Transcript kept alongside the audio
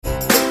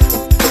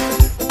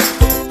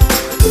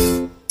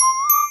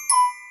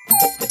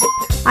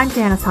I'm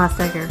Janice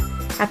Hossegger.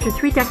 After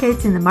 3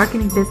 decades in the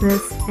marketing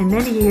business and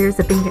many years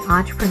of being an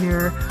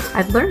entrepreneur,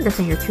 I've learned a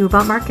thing or two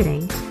about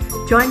marketing.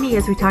 Join me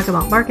as we talk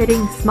about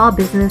marketing, small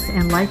business,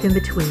 and life in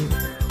between.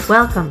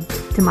 Welcome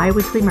to My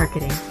Weekly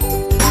Marketing.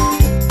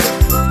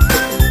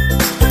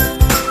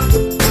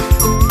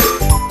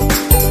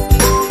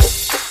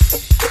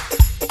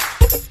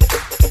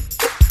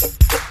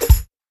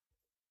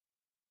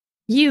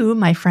 You,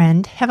 my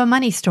friend, have a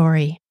money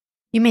story.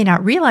 You may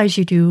not realize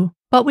you do,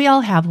 but we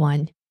all have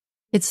one.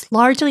 It's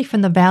largely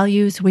from the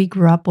values we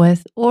grew up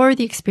with or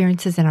the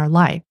experiences in our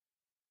life.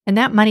 And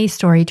that money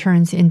story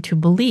turns into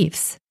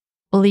beliefs.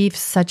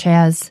 Beliefs such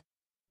as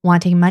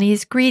wanting money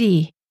is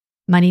greedy,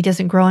 money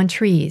doesn't grow on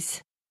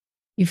trees,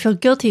 you feel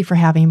guilty for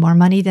having more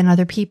money than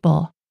other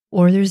people,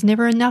 or there's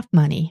never enough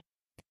money.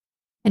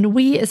 And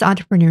we as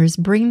entrepreneurs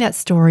bring that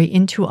story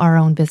into our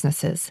own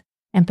businesses.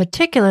 And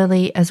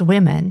particularly as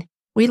women,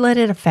 we let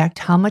it affect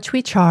how much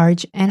we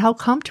charge and how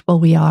comfortable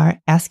we are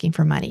asking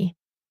for money.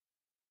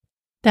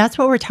 That's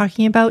what we're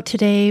talking about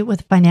today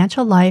with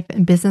financial life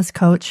and business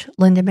coach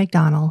Lynda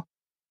McDonell.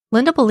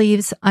 Lynda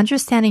believes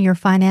understanding your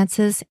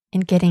finances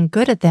and getting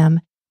good at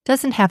them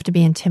doesn't have to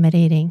be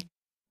intimidating.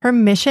 Her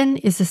mission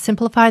is to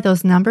simplify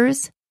those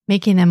numbers,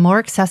 making them more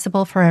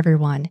accessible for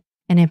everyone,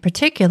 and in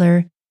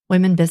particular,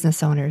 women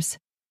business owners.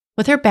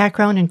 With her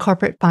background in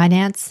corporate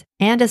finance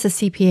and as a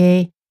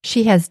CPA,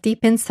 she has deep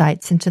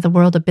insights into the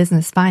world of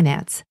business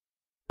finance.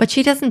 But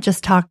she doesn't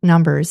just talk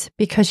numbers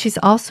because she's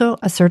also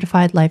a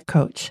certified life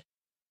coach.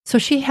 So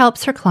she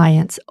helps her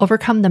clients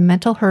overcome the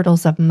mental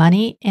hurdles of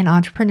money and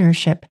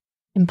entrepreneurship,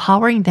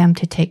 empowering them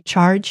to take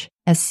charge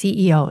as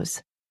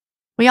CEOs.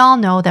 We all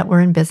know that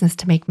we're in business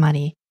to make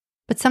money,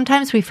 but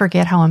sometimes we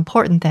forget how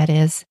important that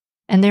is,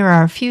 and there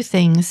are a few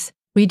things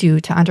we do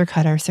to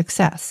undercut our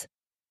success.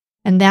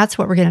 And that's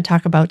what we're going to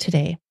talk about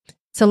today.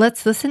 So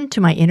let's listen to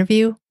my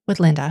interview with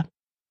Lynda.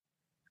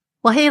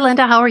 Well, hey,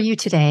 Lynda, how are you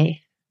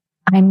today?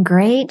 I'm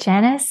great,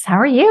 Janice. How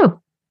are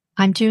you?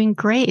 I'm doing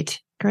great.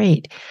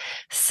 Great.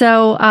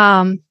 So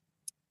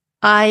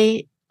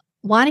I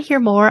want to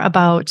hear more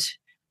about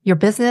your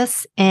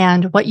business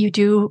and what you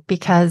do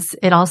because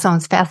it all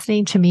sounds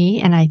fascinating to me,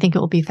 and I think it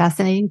will be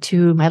fascinating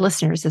to my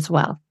listeners as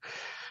well.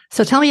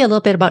 So tell me a little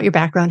bit about your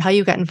background, how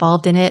you got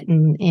involved in it,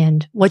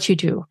 and what you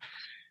do.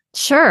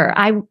 Sure.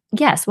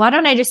 Yes. Why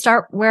don't I just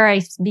start where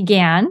I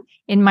began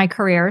in my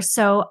career?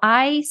 So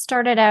I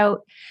started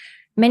out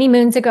many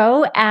moons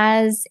ago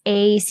as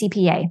a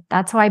CPA.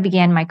 That's how I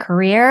began my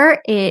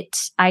career.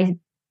 I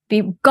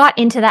got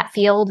into that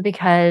field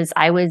because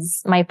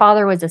my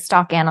father was a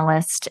stock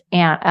analyst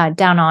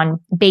down on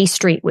Bay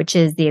Street, which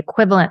is the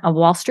equivalent of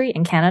Wall Street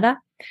in Canada.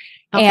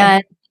 Okay.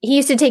 And he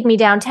used to take me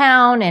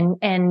downtown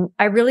and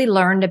I really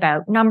learned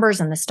about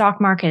numbers and the stock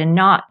market and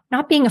not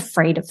being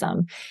afraid of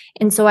them.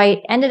 And so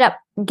I ended up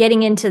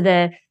getting into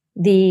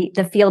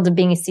the field of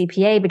being a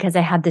CPA because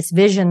I had this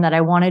vision that I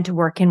wanted to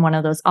work in one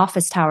of those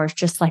office towers,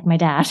 just like my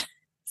dad.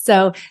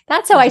 So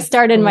that's how I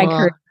started my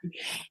career.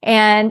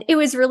 And it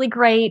was really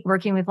great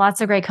working with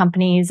lots of great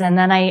companies. And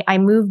then I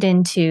moved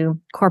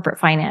into corporate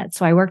finance.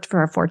 So I worked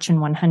for a Fortune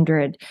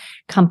 100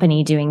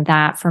 company doing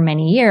that for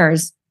many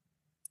years,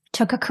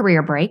 took a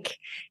career break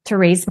to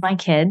raise my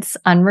kids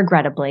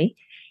unregrettably.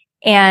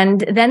 And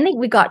then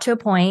we got to a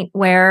point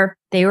where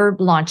they were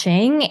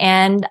launching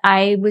and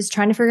I was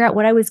trying to figure out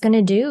what I was going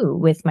to do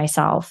with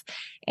myself.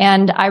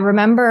 And I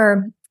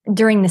remember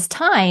during this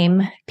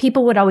time,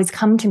 people would always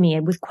come to me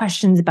with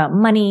questions about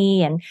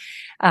money and,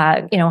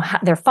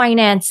 their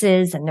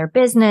finances and their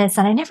business.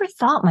 And I never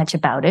thought much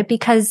about it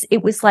because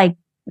it was like,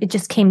 it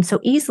just came so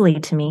easily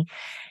to me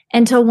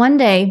until one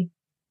day,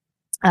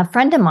 a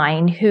friend of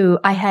mine who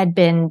I had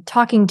been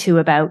talking to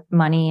about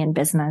money and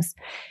business,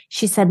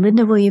 she said,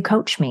 "Lynda, will you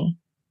coach me?"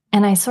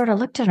 And I sort of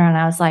looked at her and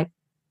I was like,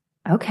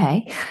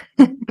 okay.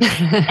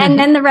 And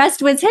then the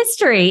rest was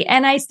history.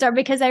 And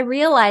because I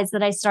realized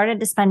that I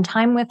started to spend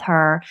time with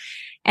her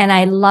and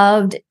I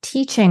loved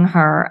teaching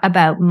her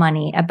about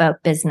money,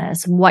 about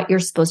business, what you're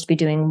supposed to be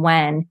doing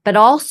when, but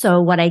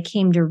also what I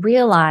came to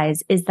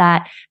realize is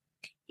that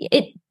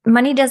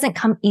money doesn't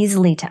come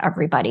easily to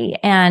everybody.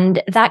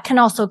 And that can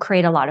also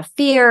create a lot of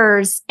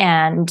fears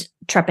and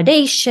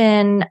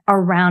trepidation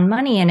around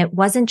money. And it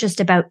wasn't just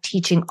about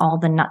teaching all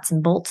the nuts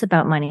and bolts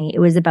about money. It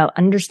was about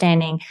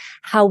understanding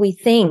how we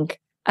think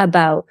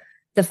about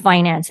the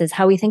finances,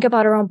 how we think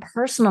about our own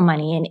personal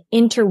money and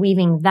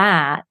interweaving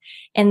that.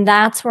 And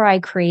that's where I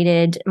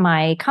created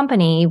my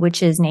company,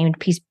 which is named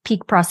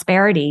Peak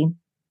Prosperity,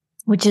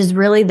 which is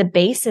really the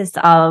basis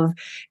of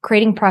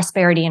creating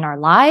prosperity in our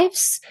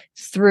lives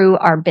through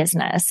our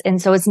business.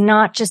 And so it's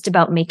not just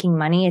about making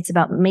money. It's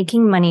about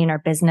making money in our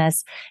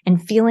business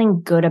and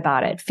feeling good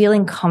about it,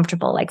 feeling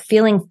comfortable, like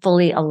feeling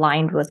fully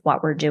aligned with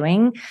what we're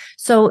doing.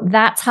 So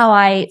that's how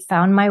I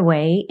found my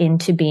way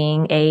into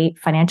being a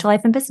financial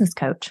life and business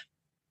coach.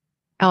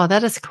 Oh,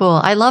 that is cool.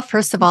 I love,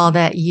 first of all,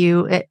 that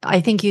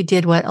I think you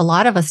did what a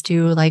lot of us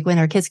do, like when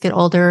our kids get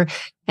older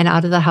and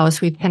out of the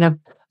house, we've kind of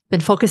been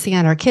focusing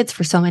on our kids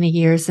for so many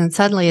years. And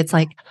suddenly it's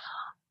like,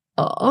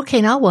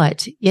 Okay, now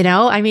what?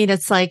 I mean,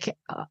 it's like,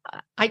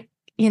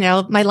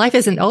 my life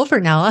isn't over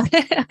now.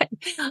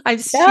 I'm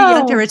too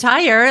young to No,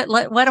 retire.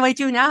 What do I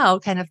do now?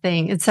 Kind of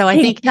thing. And so I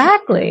think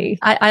exactly.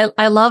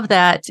 I love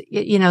that,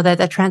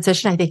 that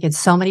transition. I think in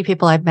so many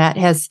people I've met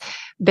has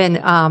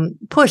been,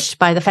 pushed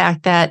by the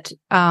fact that,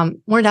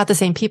 we're not the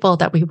same people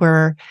that we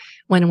were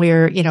when we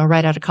were,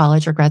 right out of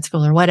college or grad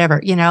school or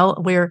whatever,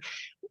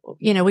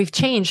 we've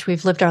changed.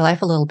 We've lived our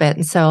life a little bit.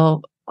 And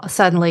so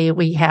suddenly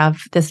we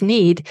have this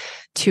need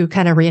to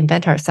kind of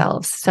reinvent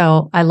ourselves.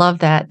 So I love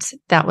that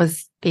that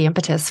was the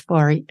impetus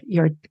for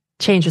your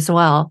change as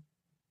well.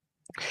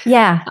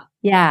 Yeah.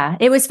 Yeah.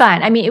 It was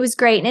fun. I mean, it was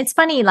great. And it's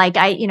funny, like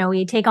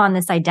we take on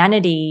this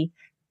identity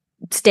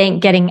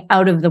getting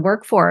out of the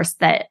workforce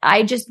that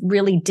I just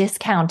really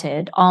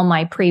discounted all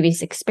my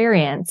previous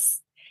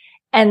experience.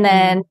 And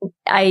then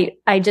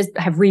I just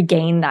have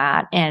regained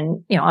that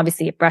and,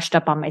 obviously it brushed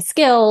up on my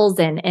skills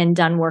and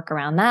done work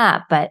around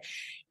that. But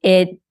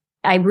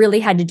I really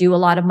had to do a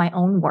lot of my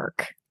own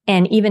work.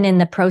 And even in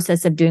the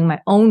process of doing my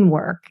own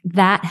work,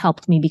 that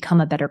helped me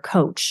become a better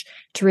coach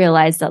to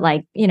realize that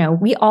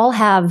we all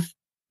have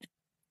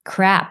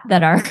crap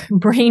that our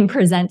brain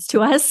presents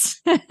to us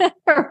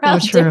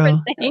around different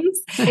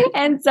things.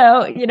 And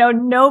so,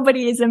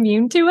 nobody is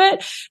immune to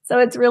it. So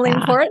it's really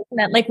important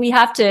that we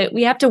have to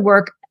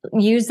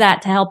use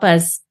that to help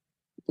us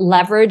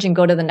leverage and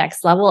go to the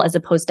next level as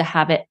opposed to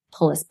have it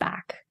pull us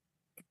back.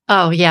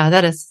 Oh yeah,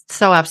 that is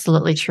so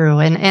absolutely true.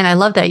 And I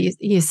love that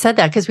you said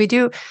that because we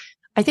do,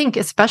 I think,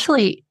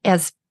 especially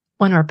as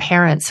when we're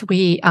parents,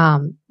 we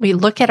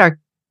look at our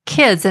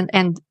kids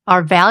and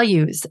our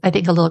values, I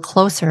think, a little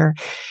closer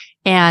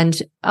and,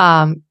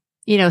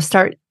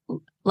 start,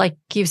 like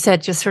you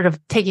said, just sort of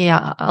taking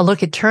a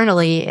look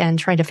internally and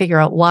trying to figure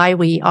out why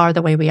we are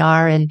the way we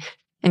are and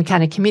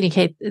kind of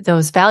communicate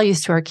those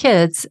values to our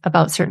kids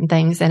about certain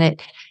things.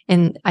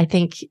 And I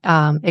think,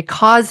 it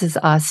causes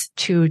us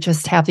to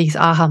just have these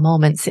aha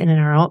moments in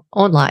our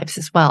own lives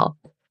as well.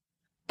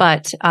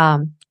 But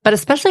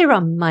especially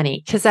around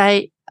money, because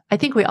I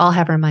think we all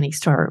have our money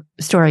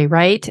story,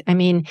 right? I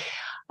mean,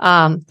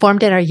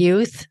 formed in our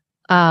youth.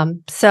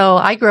 So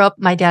I grew up,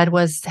 my dad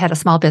had a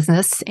small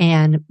business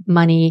and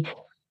money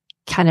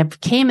kind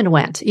of came and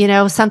went,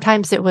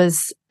 sometimes it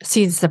was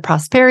seasons of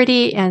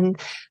prosperity and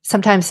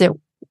sometimes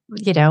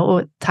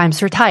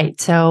times were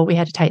tight. So we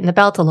had to tighten the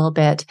belt a little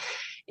bit.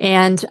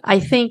 And I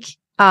think,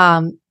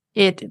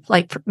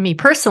 like for me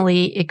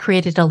personally, it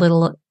created a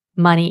little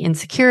money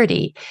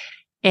insecurity.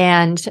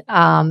 And,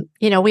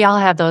 we all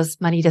have those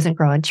money doesn't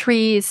grow on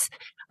trees.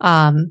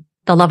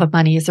 The love of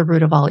money is the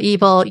root of all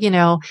evil,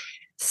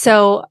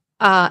 So,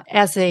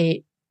 as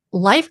a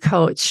life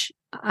coach,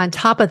 on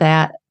top of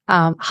that,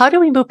 how do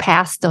we move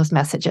past those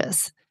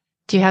messages?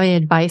 Do you have any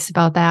advice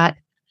about that?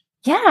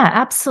 Yeah,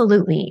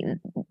 absolutely.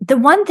 The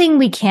one thing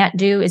we can't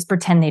do is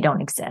pretend they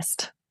don't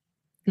exist.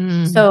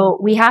 So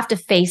we have to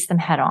face them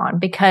head on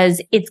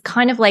because it's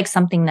kind of like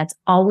something that's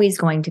always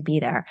going to be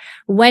there.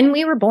 When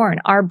we were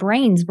born, our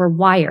brains were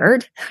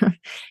wired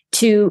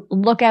to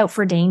look out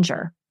for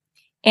danger.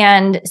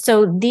 And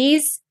so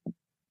these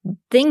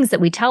things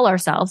that we tell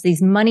ourselves,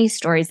 these money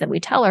stories that we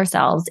tell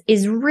ourselves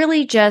is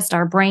really just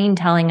our brain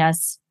telling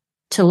us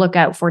to look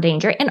out for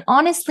danger. And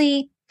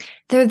honestly,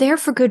 they're there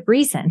for good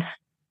reason.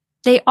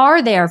 They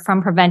are there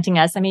from preventing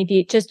us. I mean, if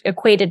you just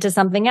equate it to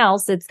something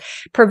else, it's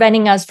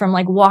preventing us from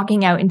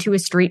walking out into a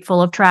street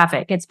full of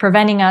traffic. It's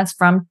preventing us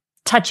from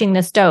touching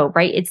the stove,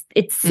 right?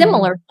 It's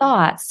similar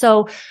thoughts.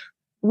 So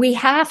we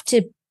have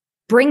to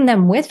bring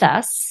them with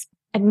us,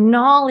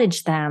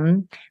 acknowledge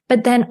them,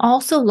 but then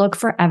also look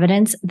for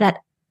evidence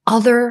that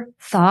other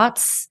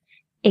thoughts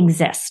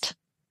exist.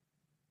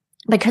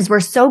 Because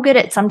we're so good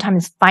at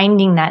sometimes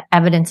finding that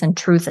evidence and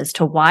truth as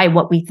to why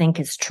what we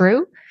think is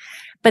true.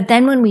 But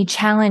then when we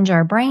challenge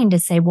our brain to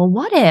say, well,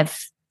 what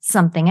if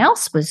something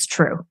else was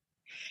true?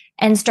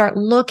 And start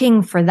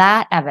looking for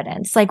that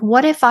evidence. Like,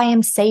 what if I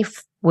am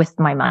safe with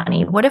my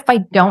money? What if I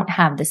don't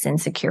have this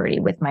insecurity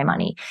with my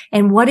money?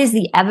 And what is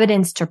the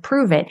evidence to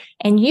prove it?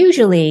 And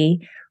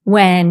usually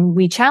when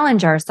we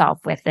challenge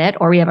ourselves with it,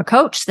 or we have a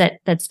coach that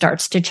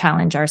starts to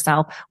challenge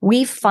ourselves,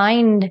 we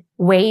find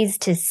ways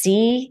to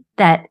see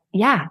that,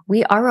 yeah,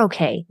 we are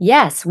okay.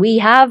 Yes, we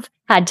have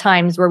had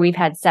times where we've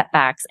had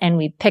setbacks and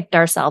we picked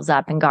ourselves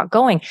up and got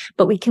going,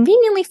 but we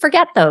conveniently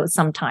forget those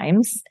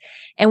sometimes.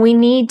 And we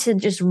need to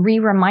just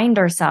remind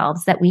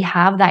ourselves that we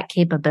have that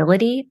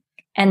capability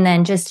and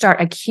then just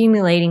start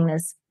accumulating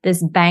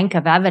this bank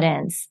of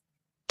evidence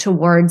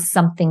towards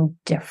something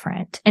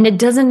different. And it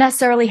doesn't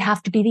necessarily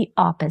have to be the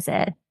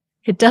opposite.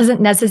 It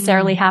doesn't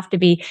necessarily have to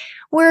be,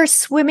 we're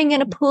swimming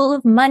in a pool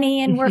of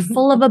money and we're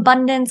full of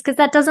abundance, because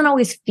that doesn't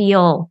always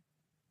feel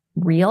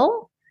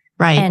real.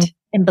 Right.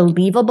 And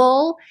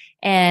believable.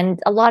 And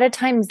a lot of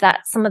times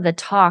that's some of the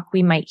talk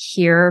we might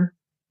hear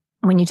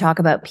when you talk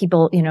about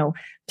people,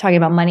 talking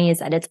about money, is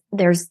that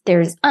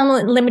there's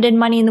unlimited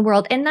money in the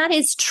world. And that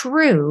is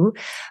true.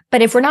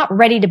 But if we're not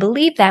ready to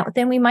believe that,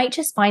 then we might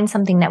just find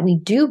something that we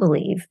do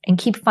believe and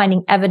keep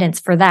finding evidence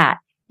for that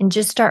and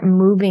just start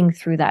moving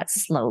through that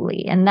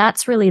slowly. And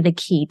that's really the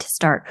key to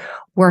start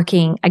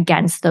working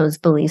against those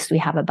beliefs we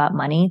have about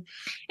money,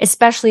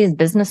 especially as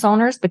business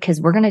owners,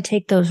 because we're going to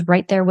take those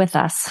right there with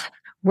us.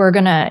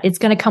 It's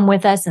going to come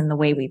with us in the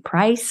way we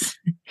price.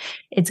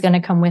 It's going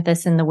to come with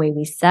us in the way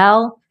we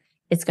sell.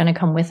 It's going to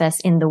come with us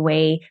in the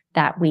way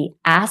that we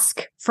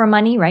ask for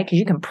money, right? Because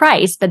you can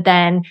price, but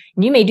then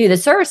you may do the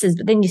services,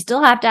 but then you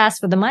still have to ask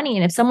for the money.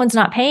 And if someone's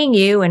not paying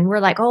you and we're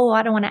like, oh,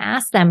 I don't want to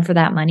ask them for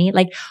that money,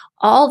 like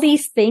all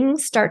these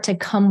things start to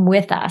come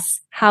with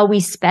us, how we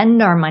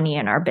spend our money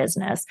in our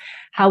business,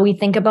 how we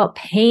think about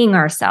paying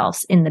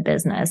ourselves in the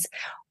business.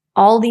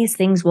 All these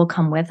things will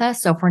come with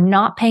us. So if we're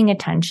not paying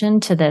attention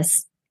to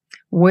this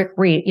work,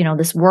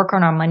 this work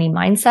on our money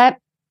mindset,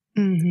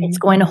 it's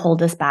going to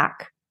hold us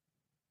back.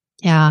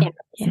 Yeah.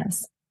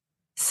 Yes.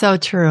 So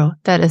true.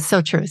 That is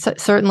so true. So,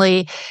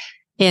 certainly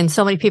in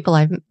so many people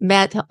I've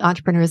met,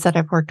 entrepreneurs that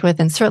I've worked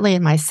with, and certainly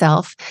in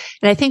myself.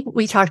 And I think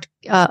we talked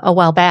a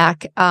while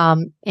back,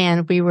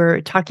 and we were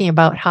talking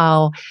about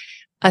how,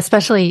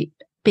 especially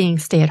being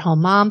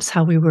stay-at-home moms,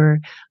 how we were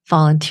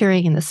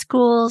volunteering in the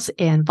schools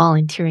and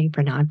volunteering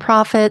for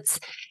nonprofits.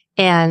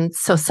 And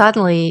so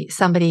suddenly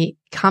somebody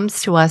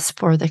comes to us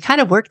for the kind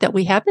of work that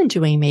we have been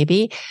doing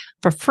maybe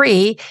for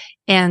free,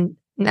 and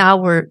now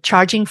we're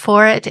charging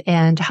for it,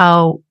 and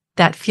how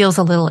that feels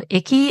a little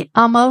icky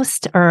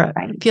almost, or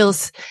it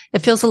feels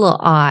a little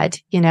odd,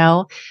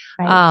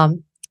 Right.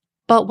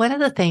 But one of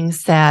the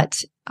things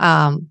that,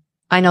 I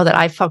know that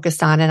I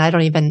focused on, and I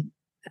don't even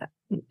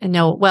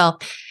know, well,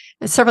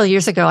 several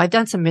years ago, I've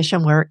done some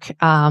mission work,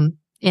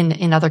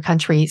 in other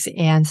countries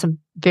and some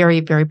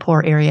very, very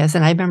poor areas.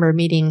 And I remember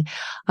meeting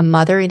a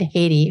mother in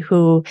Haiti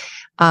who,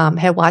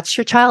 had watched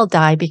her child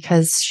die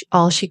because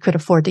all she could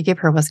afford to give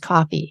her was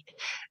coffee.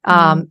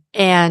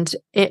 And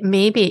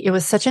it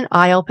was such an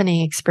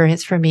eye-opening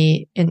experience for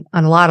me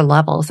on a lot of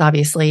levels,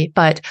 obviously,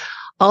 but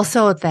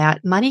also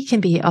that money can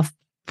be a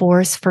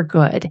force for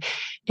good.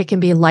 It can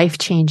be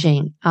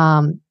life-changing,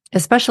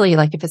 especially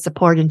like if it's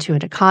poured into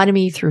an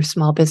economy through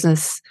small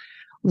business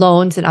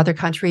loans in other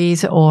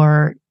countries,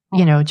 or,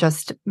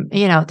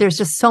 there's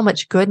just so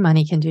much good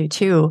money can do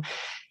too.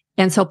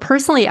 And so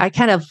personally, I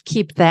kind of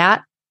keep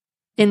that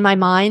in my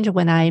mind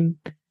when I'm,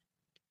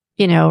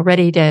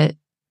 ready to,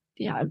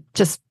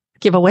 just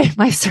give away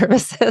my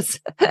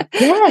services.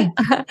 Yeah.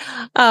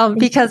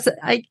 Because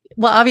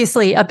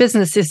obviously a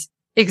business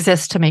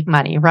exists to make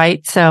money,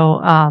 right? So,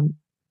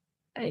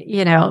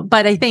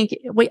 but I think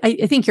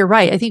I think you're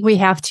right. I think we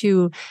have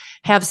to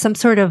have some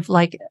sort of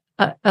like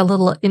a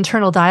little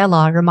internal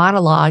dialogue or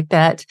monologue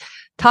that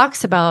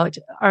talks about,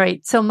 all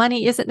right, so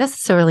money isn't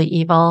necessarily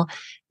evil.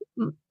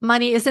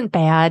 Money isn't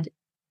bad.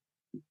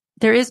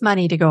 There is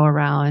money to go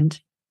around.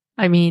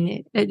 I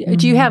mean,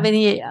 do you have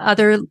any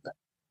other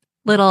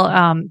little,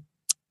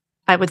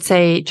 I would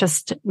say,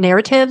 just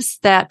narratives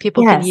that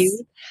people can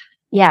use?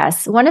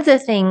 Yes. One of the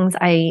things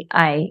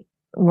I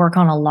work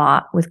on a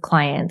lot with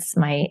clients,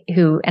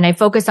 and I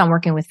focus on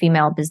working with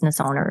female business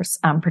owners,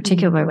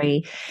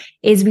 particularly,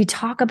 is we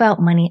talk about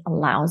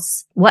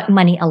what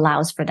money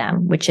allows for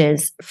them, which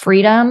is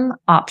freedom,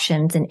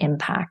 options, and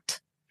impact.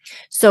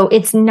 So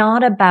it's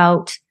not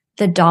about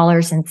the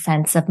dollars and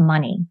cents of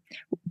money,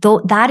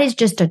 though that is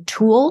just a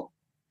tool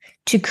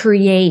to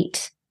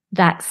create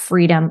that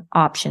freedom,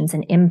 options,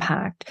 and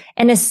impact.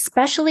 And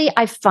especially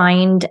I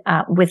find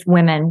with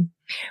women,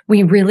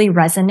 we really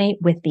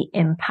resonate with the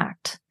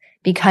impact,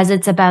 because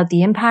it's about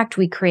the impact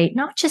we create,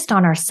 not just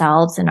on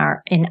ourselves and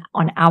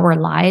on our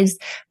lives,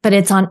 but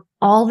it's on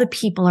all the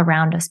people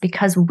around us,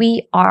 because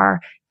we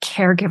are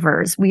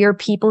caregivers. We are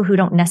people who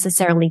don't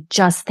necessarily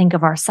just think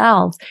of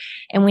ourselves.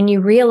 And when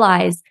you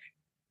realize,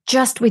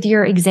 just with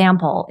your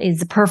example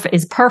is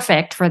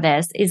perfect for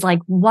this, is like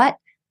what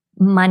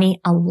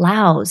money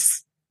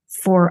allows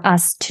for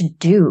us to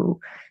do.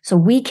 So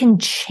we can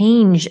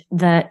change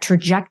the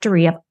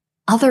trajectory of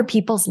other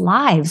people's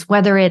lives,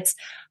 whether it's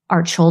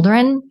our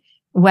children,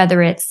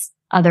 whether it's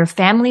other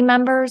family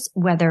members,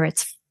 whether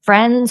it's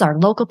friends, our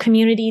local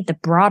community, the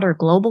broader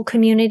global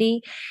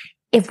community.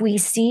 If we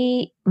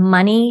see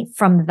money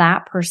from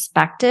that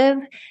perspective,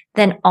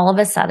 then all of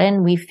a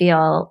sudden we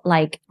feel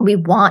like we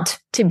want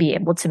to be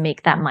able to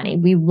make that money.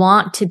 We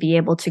want to be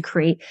able to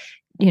create,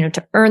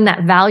 to earn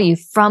that value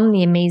from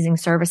the amazing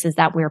services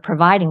that we're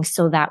providing,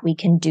 so that we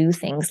can do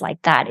things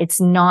like that. It's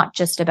not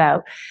just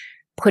about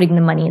putting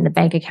the money in the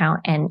bank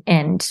account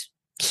and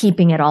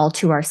keeping it all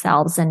to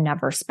ourselves and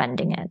never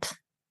spending it.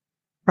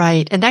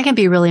 Right. And that can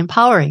be really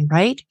empowering,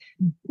 right?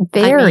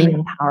 Very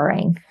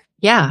empowering.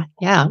 Yeah.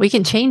 Yeah. We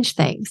can change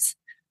things.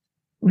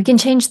 We can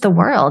change the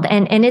world.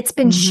 And it's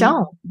been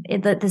shown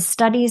that the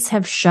studies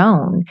have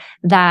shown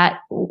that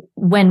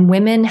when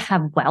women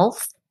have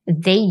wealth,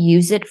 they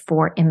use it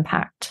for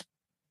impact.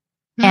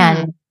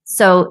 And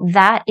so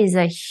that is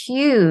a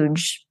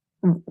huge,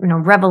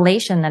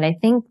 revelation that I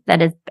think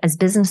that as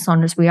business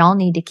owners, we all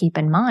need to keep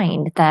in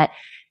mind that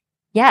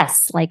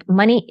yes, like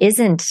money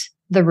isn't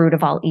the root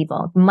of all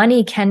evil.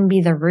 Money can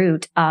be the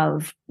root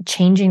of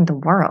changing the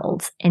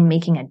world and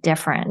making a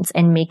difference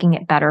and making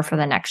it better for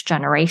the next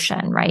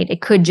generation, right?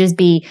 It could just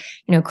be,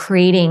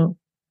 creating,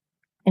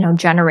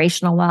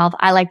 generational wealth.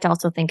 I like to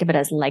also think of it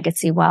as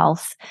legacy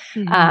wealth,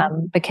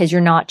 because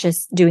you're not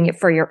just doing it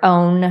for your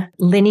own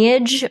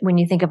lineage. When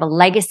you think of a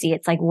legacy,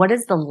 it's like, what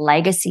is the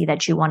legacy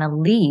that you want to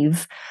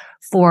leave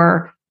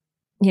for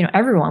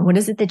everyone? What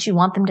is it that you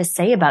want them to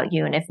say about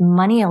you? And if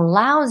money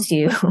allows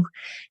you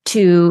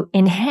to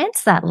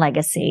enhance that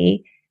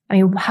legacy, I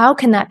mean, how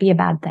can that be a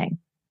bad thing?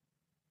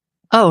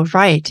 Oh,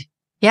 right.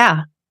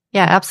 Yeah.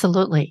 Yeah,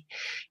 absolutely.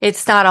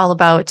 It's not all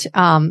about,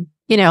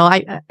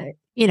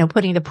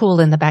 putting the pool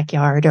in the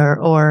backyard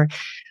or,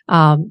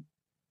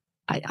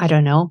 I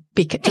don't know,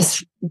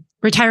 just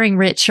retiring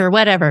rich or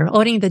whatever,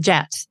 owning the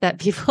jet that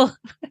people.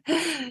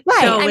 Right.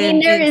 I mean,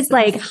 there is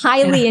like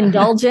highly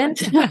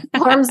indulgent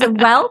forms of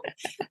wealth,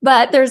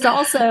 but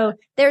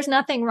there's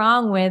nothing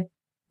wrong with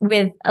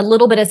a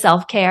little bit of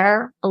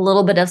self-care, a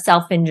little bit of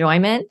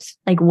self-enjoyment.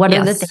 Like what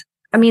are the things?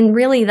 I mean,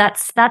 really,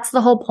 that's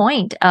the whole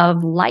point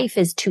of life,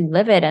 is to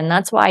live it. And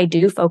that's why I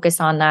do focus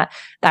on that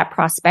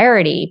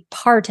prosperity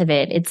part of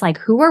it. It's like,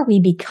 who are we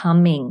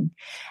becoming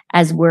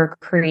as we're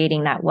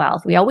creating that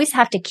wealth? We always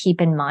have to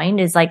keep in mind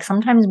is like,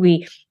 sometimes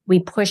we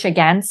push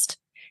against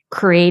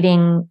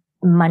creating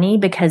money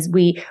because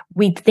we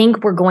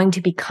think we're going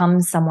to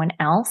become someone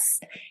else.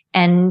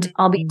 And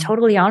I'll be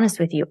totally honest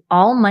with you.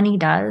 All money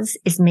does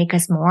is make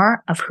us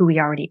more of who we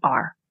already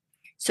are.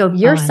 So if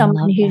you're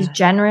someone who's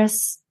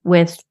generous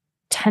with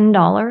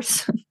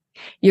 $10,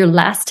 your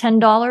last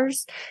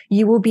 $10,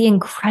 you will be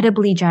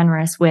incredibly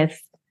generous with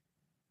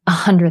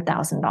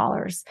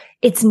 $100,000.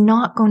 It's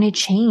not going to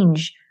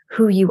change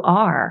who you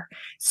are.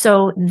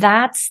 So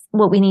that's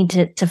what we need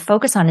to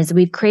focus on, is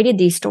we've created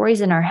these stories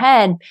in our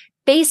head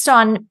based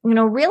on,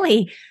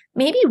 really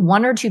maybe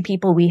one or two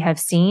people we have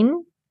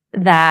seen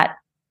that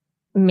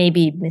may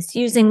be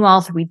misusing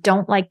wealth, or we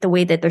don't like the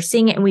way that they're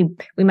seeing it. And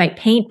we might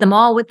paint them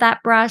all with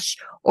that brush,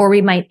 or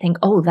we might think,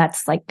 oh,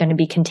 that's like going to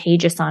be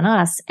contagious on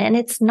us. And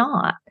it's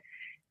not.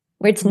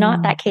 It's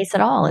not that case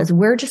at all. Is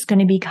we're just going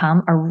to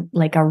become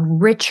a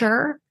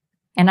richer,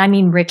 and I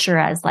mean richer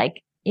as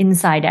like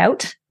inside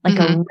out, like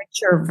a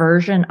richer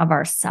version of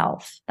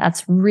ourselves.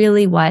 That's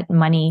really what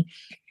money,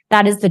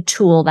 that is the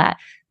tool that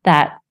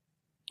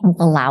will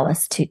allow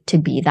us to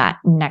be that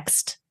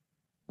next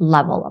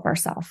level of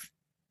ourselves.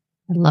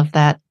 I love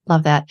that.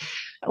 Love that.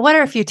 What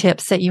are a few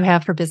tips that you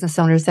have for business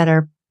owners that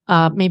are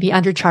maybe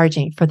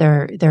undercharging for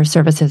their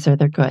services or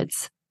their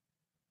goods?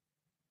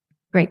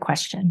 Great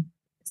question.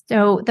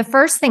 So the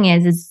first thing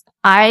is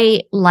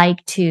I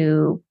like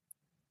to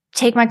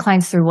take my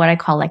clients through what I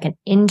call like an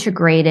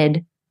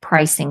integrated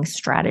pricing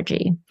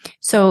strategy.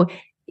 So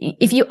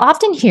if you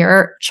often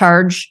hear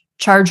charge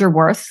your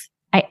worth,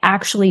 I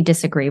actually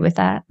disagree with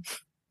that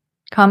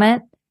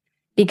comment,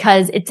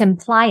 because it's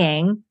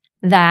implying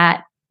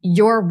that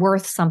you're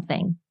worth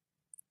something,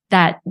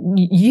 that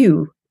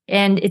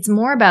and it's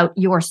more about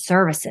your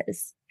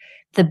services,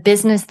 the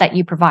business that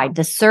you provide,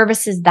 the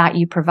services that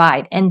you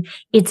provide. And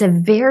it's a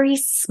very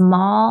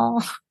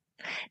small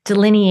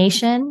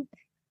delineation,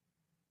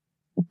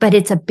 but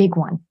it's a big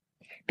one,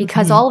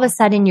 because all of a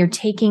sudden you're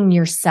taking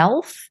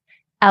yourself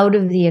out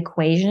of the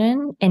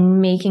equation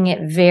and making it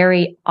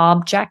very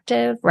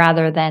objective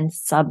rather than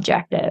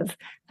subjective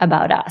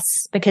about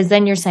us. Because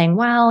then you're saying,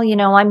 well,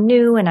 I'm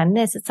new and I'm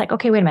this. It's like,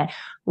 okay, wait a minute.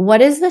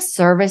 What is the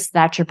service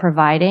that you're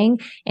providing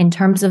in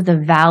terms of the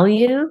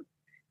value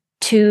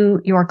to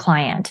your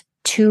client,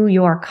 to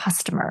your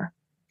customer?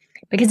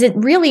 Because it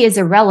really is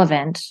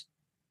irrelevant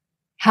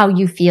how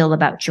you feel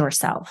about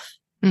yourself.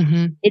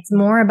 It's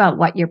more about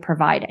what you're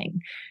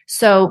providing.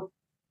 So,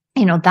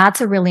 that's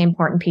a really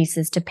important piece,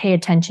 is to pay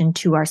attention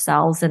to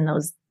ourselves and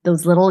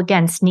those little,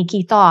 again,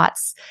 sneaky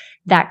thoughts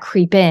that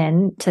creep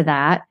in to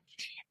that.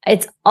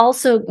 It's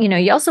also,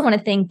 you also want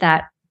to think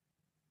that,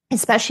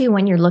 especially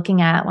when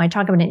I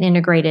talk about an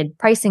integrated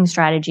pricing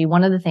strategy,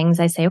 one of the things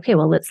I say, okay,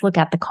 well, let's look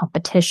at the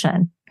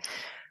competition,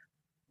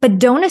 but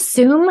don't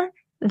assume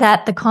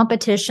that the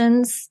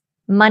competition's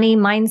money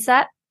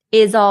mindset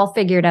is all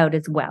figured out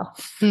as well.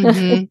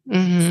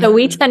 So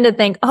we tend to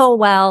think, oh,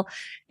 well,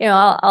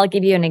 I'll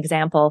give you an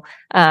example.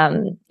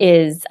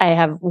 Is I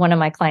have one of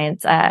my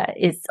clients,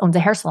 owns a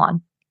hair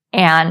salon.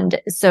 And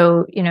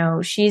so,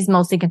 she's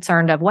mostly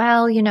concerned of,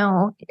 well,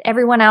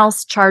 everyone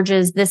else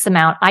charges this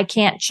amount. I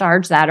can't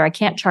charge that, or I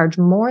can't charge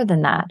more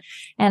than that.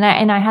 And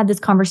I had this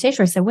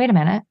conversation where I said, wait a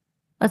minute,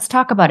 let's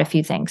talk about a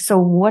few things. So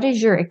what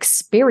is your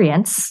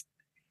experience?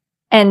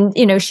 And,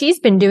 she's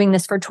been doing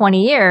this for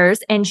 20 years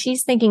and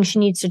she's thinking she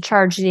needs to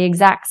charge the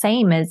exact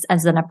same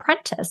as an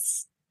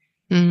apprentice.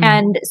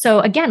 And so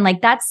again,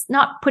 like that's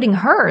not putting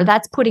her,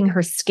 that's putting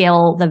her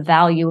skill, the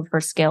value of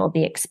her skill,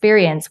 the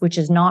experience, which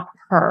is not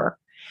her.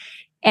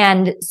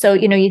 And so,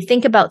 you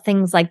think about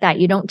things like that.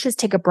 You don't just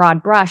take a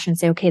broad brush and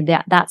say, okay,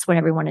 that's what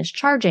everyone is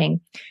charging.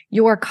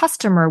 Your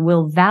customer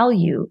will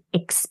value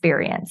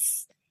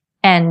experience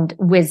and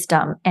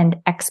wisdom and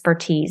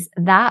expertise.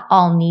 That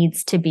all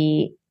needs to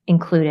be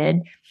included.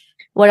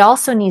 What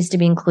also needs to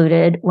be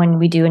included when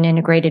we do an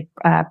integrated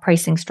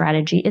pricing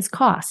strategy is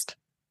cost.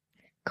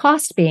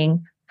 Cost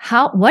being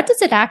what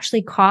does it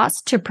actually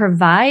cost to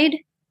provide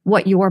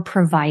what you're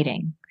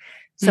providing?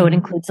 So it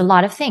includes a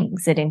lot of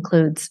things. It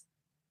includes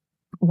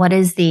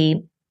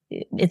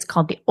it's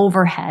called the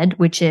overhead,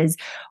 which is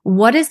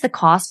what is the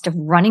cost of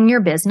running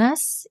your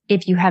business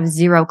if you have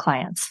 0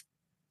 clients?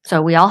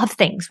 So we all have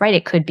things, right?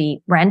 It could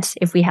be rent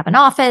if we have an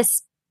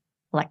office,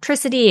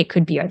 electricity. It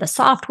could be the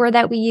software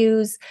that we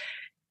use.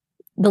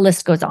 The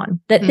list goes on.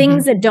 The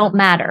things that don't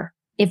matter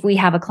if we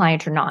have a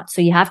client or not.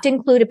 So you have to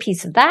include a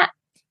piece of that.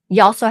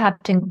 You also have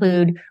to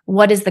include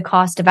what is the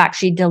cost of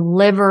actually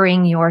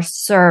delivering your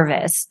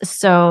service.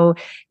 So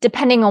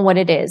depending on what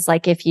it is,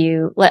 like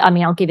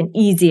I'll give an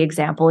easy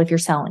example. If you're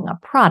selling a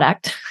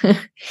product,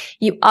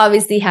 you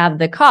obviously have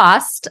the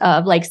cost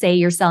of, like, say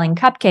you're selling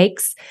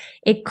cupcakes.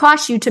 It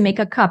costs you to make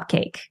a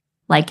cupcake,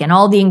 like, in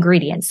all the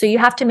ingredients. So you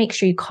have to make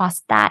sure you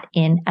cost that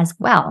in as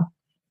well.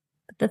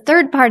 But the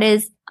third part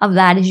is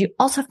you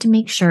also have to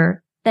make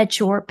sure that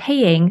you're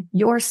paying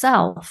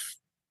yourself.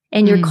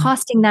 And you're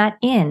costing that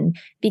in,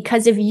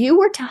 because if you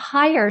were to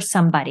hire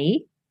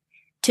somebody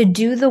to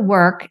do the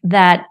work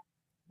that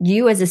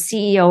you as a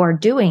CEO are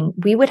doing,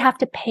 we would have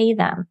to pay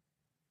them.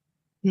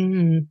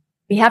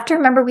 We have to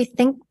remember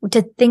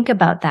to think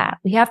about that.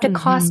 We have to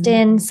cost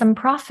in some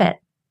profit,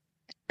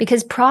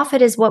 because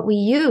profit is what we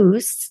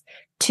use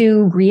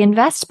to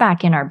reinvest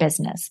back in our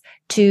business.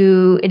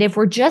 And if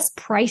we're just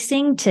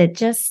pricing to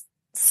just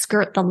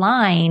skirt the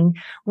line,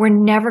 we're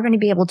never going to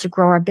be able to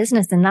grow our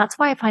business. And that's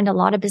why I find a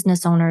lot of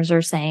business owners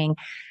are saying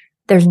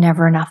there's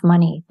never enough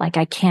money. Like,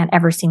 I can't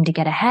ever seem to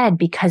get ahead,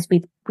 because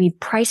we've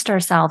priced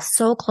ourselves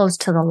so close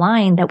to the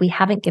line that we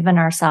haven't given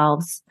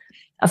ourselves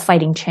a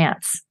fighting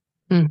chance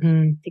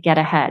to get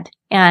ahead.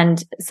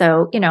 And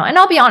so, and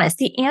I'll be honest,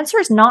 the answer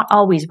is not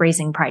always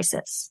raising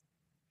prices.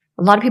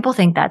 A lot of people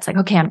think that's like,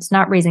 okay, it's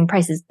not raising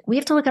prices. We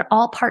have to look at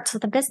all parts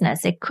of the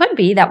business. It could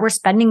be that we're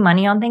spending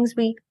money on things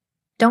we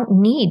don't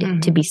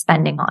need to be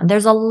spending on.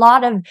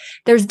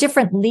 There's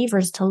different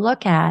levers to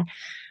look at.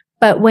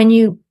 But when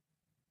you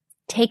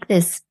take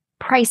this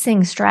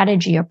pricing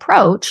strategy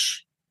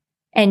approach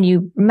and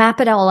you map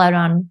it all out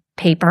on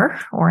paper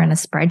or in a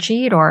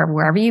spreadsheet or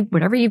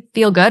whatever you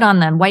feel good on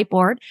the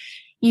whiteboard,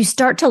 you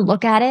start to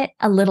look at it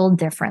a little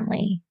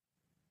differently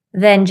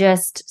than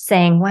just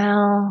saying,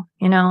 well,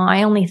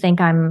 I only think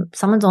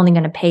someone's only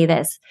going to pay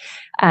this.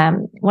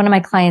 One of my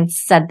clients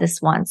said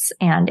this once,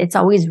 and it's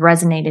always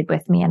resonated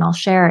with me, and I'll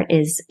share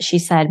it, she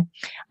said,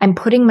 I'm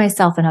putting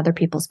myself in other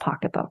people's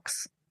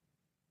pocketbooks.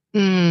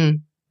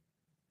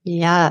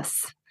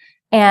 Yes.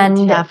 And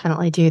I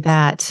definitely do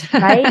that.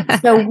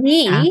 Right. So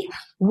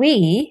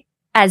we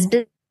as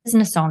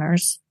business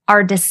owners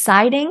are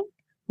deciding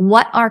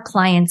what our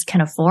clients can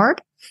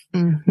afford,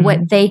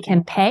 what they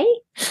can pay.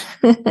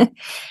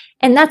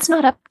 And that's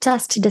not up to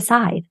us to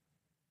decide.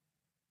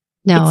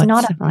 No, it's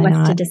not up to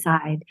us to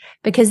decide,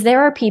 because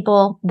there are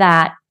people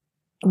that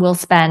will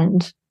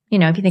spend,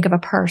 if you think of a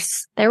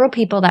purse, there are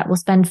people that will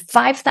spend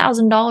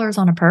 $5,000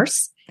 on a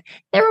purse.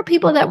 There are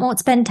people that won't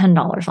spend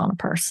 $10 on a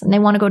purse, and they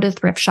want to go to the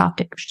thrift shop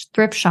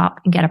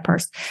and get a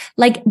purse.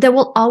 Like, there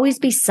will always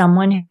be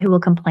someone who will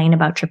complain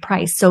about your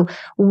price. So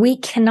we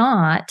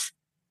cannot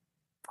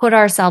put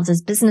ourselves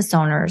as business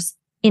owners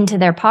into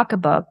their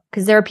pocketbook,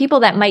 because there are people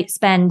that might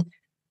spend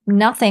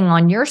nothing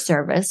on your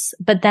service,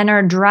 but then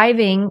are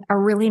driving a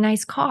really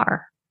nice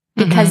car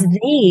because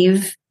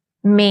they've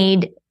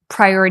made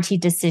priority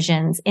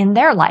decisions in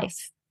their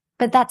life,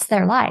 but that's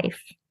their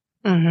life.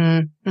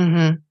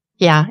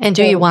 Yeah. And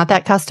do you want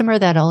that customer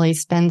that only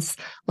spends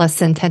less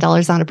than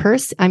 $10 on a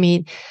purse? I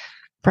mean,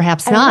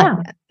 perhaps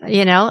not.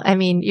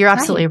 You're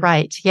absolutely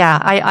right. Yeah.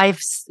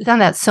 I've done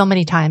that so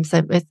many times,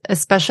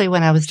 especially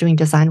when I was doing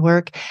design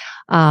work,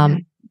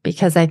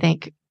 because I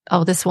think,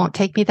 oh, this won't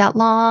take me that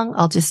long.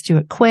 I'll just do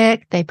it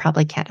quick. They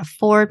probably can't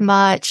afford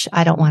much.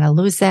 I don't want to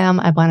lose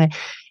them.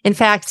 In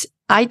fact,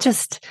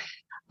 there's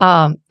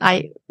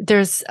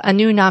a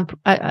new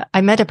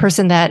I met a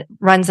person that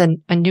runs a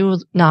new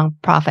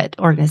nonprofit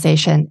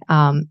organization.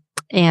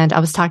 And I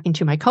was talking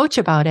to my coach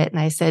about it, and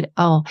I said,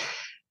 oh,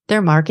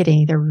 their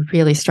marketing, they're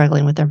really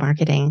struggling with their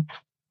marketing.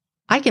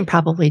 I can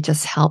probably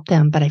just help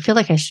them, but I feel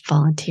like I should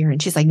volunteer.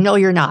 And she's like, no,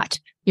 you're not.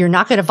 You're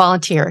not going to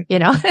volunteer,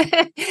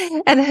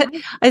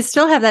 And I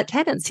still have that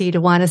tendency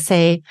to want to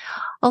say,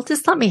 oh,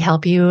 just let me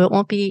help you. It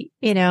won't be,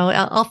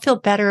 I'll feel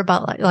better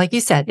about, like you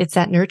said, it's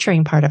that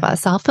nurturing part of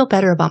us. I'll feel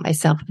better about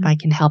myself if I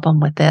can help them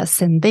with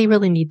this. And they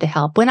really need the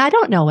help when I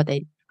don't know what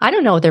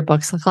their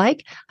books look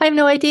like. I have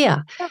no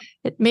idea.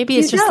 Maybe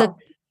it's just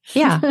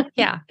yeah. So,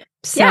 yeah.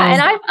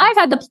 And I've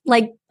had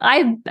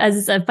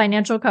as a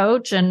financial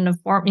coach and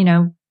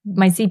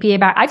my CPA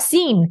back, I've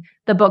seen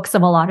the books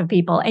of a lot of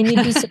people, and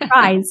you'd be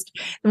surprised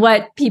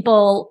what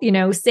people,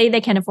 say they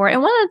can afford.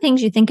 And one of the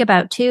things you think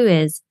about too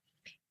is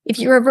if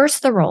you reverse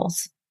the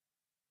roles,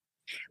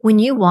 when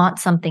you want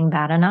something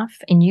bad enough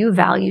and you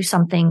value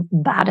something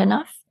bad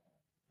enough,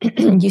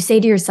 you say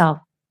to yourself,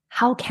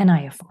 how can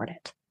I afford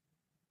it?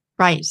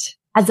 Right.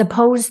 as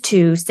opposed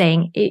to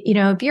saying,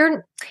 if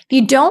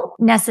you don't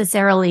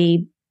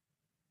necessarily,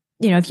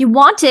 if you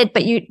want it,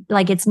 but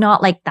it's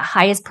not like the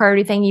highest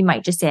priority thing, you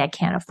might just say, I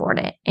can't afford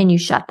it. And you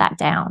shut that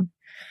down.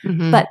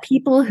 Mm-hmm. But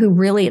people who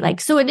really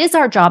so it is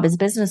our job as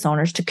business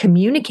owners to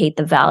communicate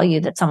the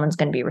value that someone's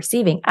going to be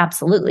receiving.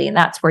 Absolutely. And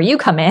that's where you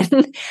come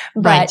in.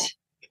 But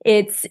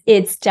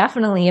it's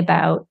definitely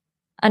about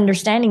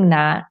understanding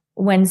that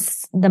when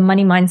the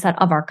money mindset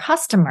of our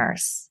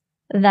customers,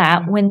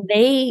 that when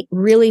they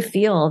really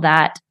feel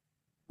that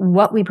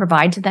what we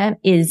provide to them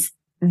is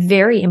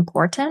very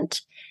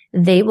important,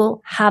 they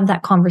will have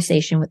that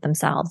conversation with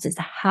themselves is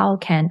how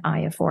can I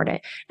afford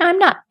it? Now, I'm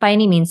not by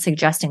any means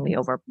suggesting we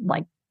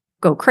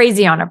go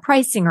crazy on our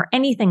pricing or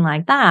anything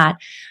like that,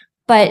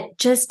 but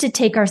just to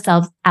take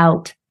ourselves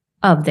out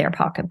of their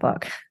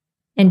pocketbook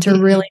and to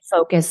really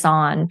focus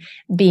on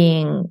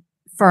being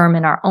firm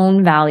in our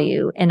own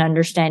value and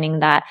understanding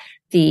that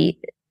the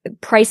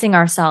pricing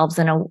ourselves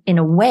in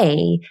a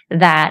way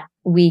that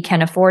we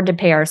can afford to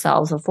pay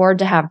ourselves, afford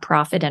to have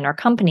profit in our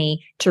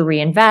company, to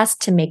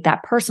reinvest, to make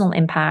that personal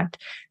impact.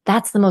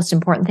 That's the most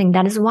important thing.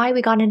 That is why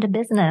we got into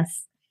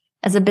business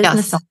as a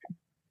business owner.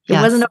 It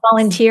wasn't a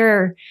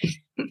volunteer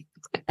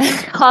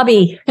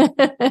hobby.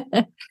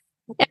 And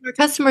our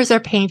customers are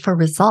paying for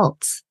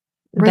results.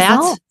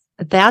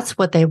 That's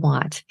what they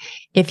want.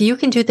 If you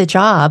can do the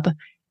job,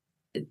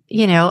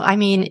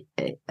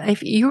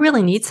 if you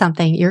really need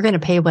something, you're going to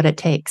pay what it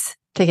takes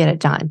to get it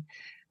done.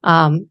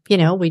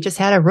 We just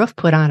had a roof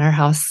put on our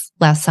house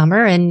last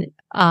summer and,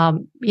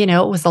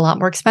 it was a lot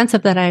more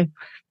expensive than I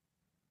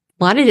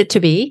wanted it to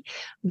be,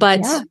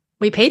 but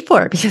we paid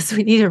for it because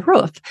we need a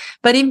roof.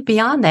 But even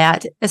beyond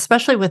that,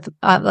 especially with,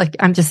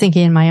 I'm just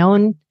thinking in my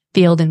own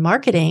field in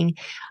marketing,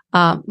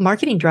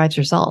 marketing drives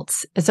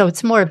results. So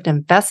it's more of an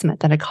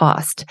investment than a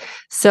cost.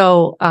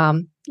 So,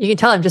 you can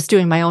tell I'm just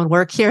doing my own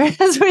work here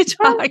as we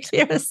talk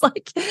here. It's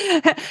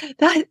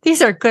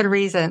these are good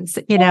reasons,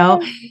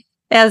 and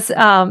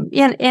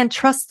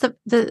trust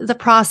the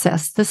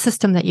process, the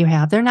system that you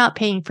have. They're not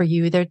paying for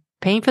you. They're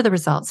paying for the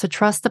results. So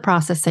trust the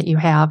process that you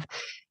have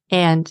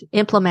and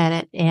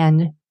implement it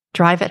and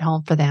drive it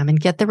home for them and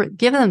give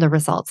them the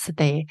results that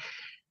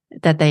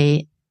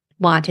they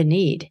want and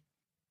need.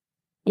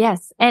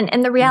 Yes.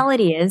 And the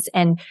reality is,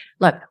 and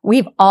look,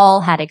 we've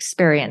all had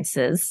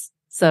experiences.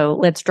 So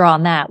let's draw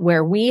on that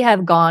where we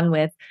have gone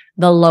with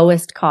the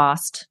lowest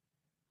cost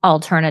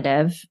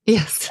alternative.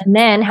 Yes. And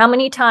then how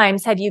many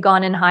times have you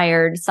gone and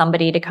hired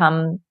somebody to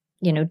come,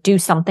 do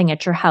something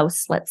at your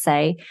house? Let's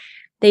say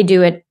they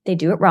do it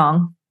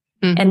wrong.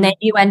 Mm-hmm. And then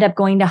you end up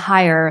going to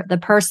hire the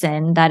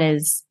person that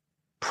is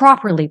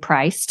properly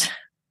priced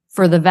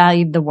for the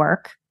value of the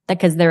work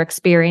because they're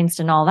experienced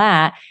and all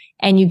that.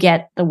 And you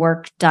get the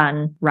work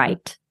done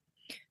right.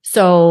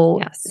 So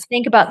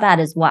think about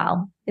that as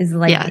well.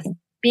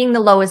 Being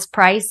the lowest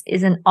price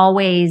isn't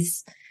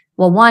always,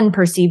 one,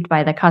 perceived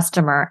by the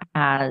customer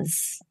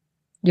as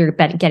you're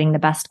getting the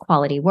best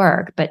quality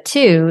work. But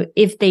two,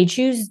 if they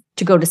choose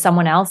to go to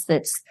someone else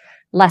that's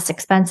less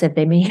expensive,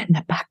 they may end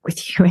up back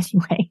with you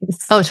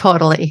anyways. Oh,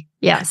 totally.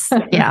 Yes.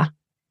 Yeah.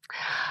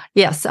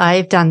 Yes,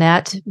 I've done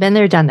that. Been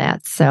there, done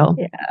that. So,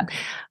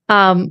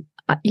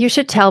 you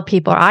should tell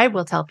people, I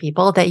will tell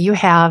people that you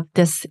have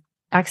this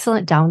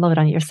excellent download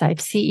on your site,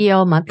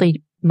 CEO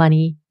Monthly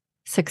Money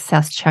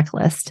Success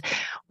Checklist,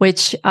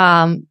 which,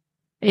 so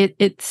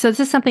this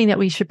is something that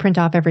we should print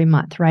off every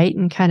month, right?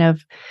 And kind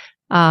of,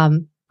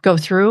 go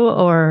through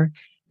or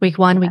week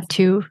 1, week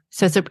 2.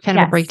 So it's a kind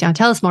of a breakdown.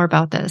 Tell us more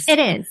about this. It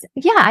is.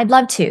 Yeah, I'd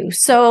love to.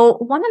 So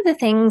one of the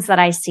things that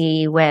I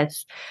see with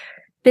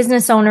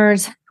business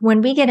owners,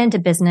 when we get into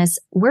business,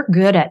 we're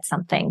good at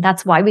something.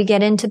 That's why we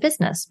get into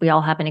business. We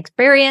all have an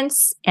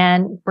experience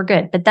and we're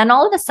good. But then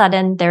all of a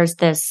sudden there's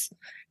this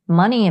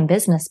money and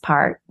business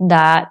part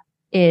that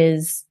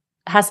has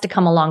to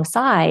come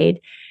alongside.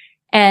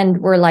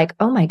 And we're like,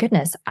 oh my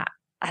goodness,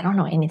 I don't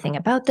know anything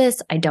about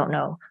this. I don't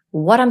know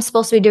what I'm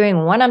supposed to be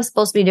doing, when I'm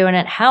supposed to be doing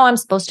it, how I'm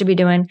supposed to be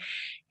doing.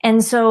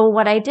 And so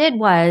what I did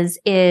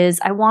is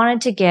I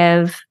wanted to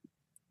give,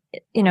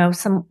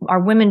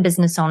 our women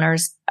business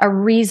owners a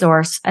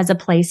resource as a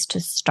place to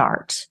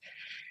start.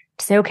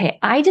 To say, okay,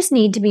 I just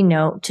need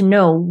to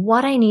know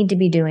what I need to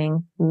be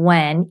doing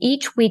when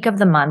each week of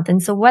the month.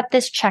 And so what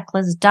this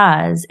checklist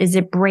does is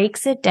it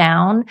breaks it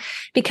down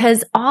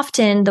because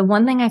often the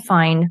one thing I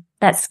find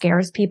that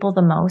scares people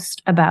the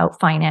most about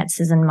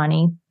finances and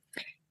money,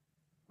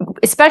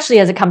 especially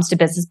as it comes to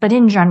business, but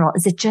in general,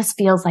 is it just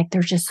feels like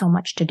there's just so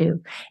much to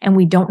do and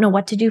we don't know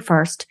what to do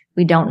first.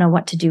 We don't know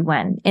what to do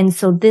when. And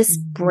so this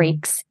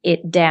breaks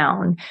it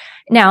down.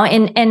 Now,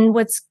 and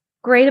what's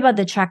great about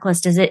the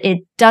checklist is it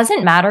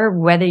doesn't matter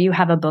whether you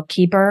have a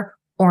bookkeeper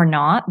or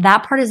not.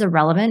 That part is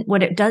irrelevant.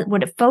 What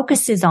it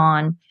focuses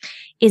on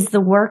is the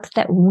work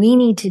that we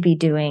need to be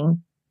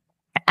doing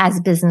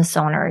as business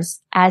owners,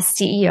 as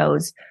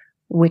CEOs,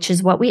 which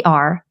is what we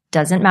are.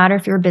 Doesn't matter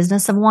if you're a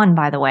business of one,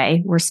 by the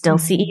way, we're still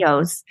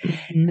CEOs.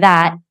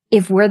 That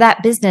if we're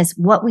that business,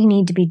 what we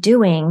need to be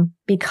doing,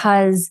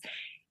 because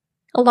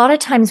A lot of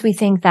times we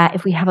think that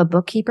if we have a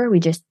bookkeeper, we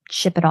just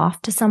ship it off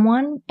to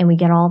someone and we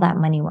get all that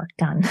money work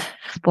done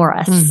for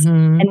us.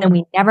 Mm-hmm. And then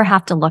we never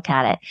have to look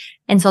at it.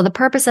 And so the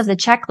purpose of the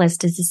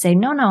checklist is to say,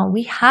 no,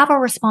 we have a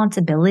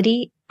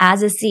responsibility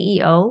as a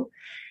CEO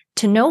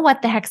to know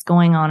what the heck's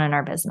going on in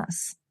our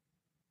business.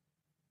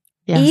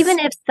 Yes. Even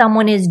if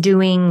someone is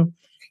doing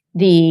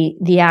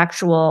the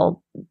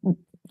actual,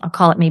 I'll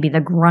call it maybe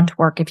the grunt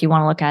work, if you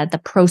want to look at it, the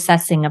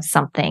processing of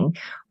something,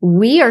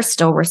 we are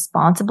still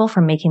responsible for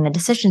making the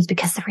decisions,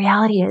 because the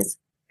reality is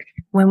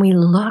when we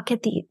look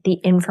at the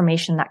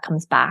information that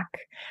comes back,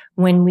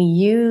 when we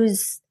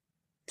use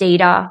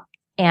data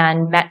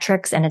and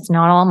metrics, and it's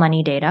not all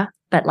money data,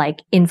 but like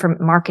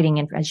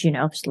marketing, as you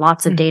know, there's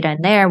lots of data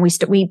in there.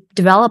 We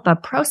develop a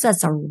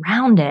process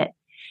around it.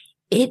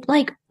 It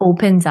like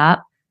opens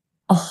up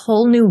a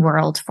whole new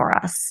world for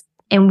us.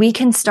 And we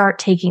can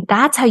start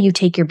that's how you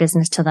take your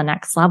business to the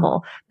next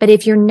level. But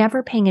if you're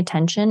never paying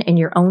attention and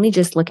you're only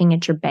just looking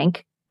at your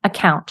bank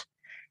account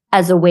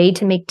as a way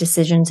to make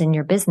decisions in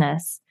your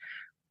business,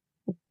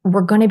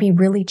 we're going to be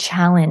really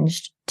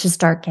challenged to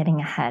start getting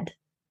ahead.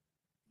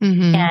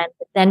 Mm-hmm. And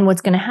then what's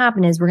going to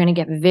happen is we're going to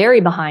get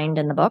very behind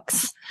in the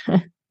books.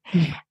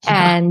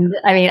 And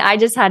I mean, I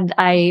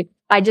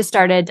just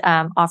started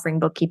offering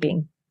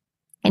bookkeeping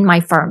in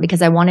my firm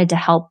because I wanted to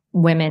help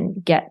women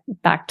get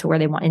back to where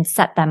they want and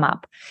set them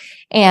up.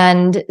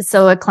 And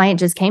so a client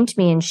just came to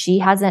me and she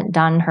hasn't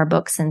done her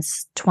book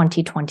since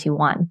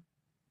 2021.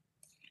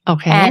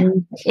 Okay.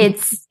 And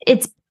it's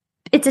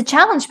a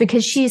challenge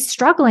because she's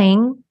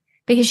struggling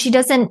because she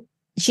hasn't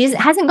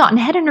gotten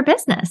ahead in her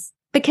business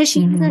because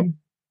she hasn't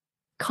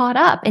caught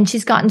up and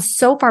she's gotten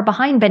so far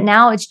behind. But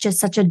now it's just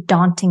such a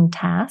daunting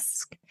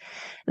task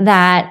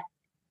that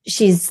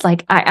she's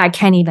like, I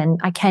can't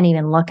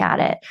even look at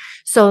it.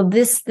 So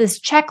this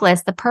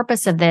checklist, the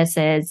purpose of this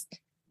is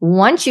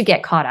once you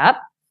get caught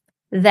up,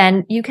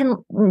 then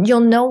you'll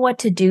know what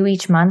to do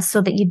each month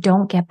so that you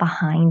don't get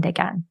behind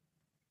again.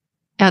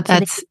 Yeah, so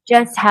that you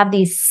just have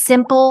these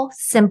simple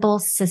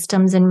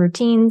systems and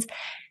routines.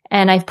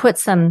 And I've put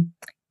some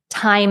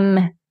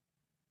time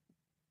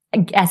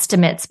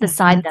estimates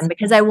beside them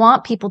because I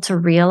want people to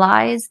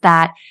realize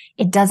that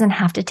it doesn't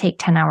have to take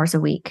 10 hours a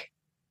week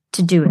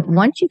to do it.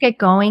 Once you get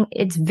going,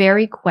 it's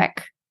very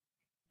quick.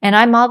 And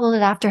I modeled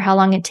it after how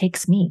long it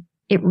takes me.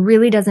 It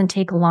really doesn't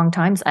take a long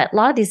time. So a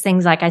lot of these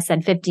things, like I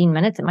said, 15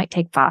 minutes, it might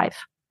take 5.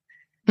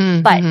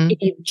 Mm-hmm. But if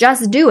you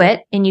just do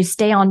it and you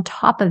stay on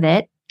top of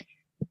it,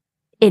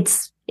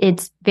 it's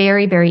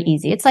very, very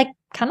easy. It's like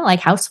kind of like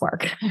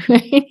housework.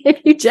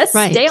 If you just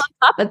stay on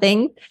top of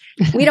things,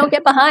 we don't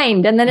get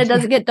behind and then it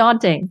doesn't get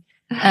daunting.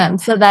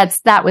 So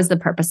that was the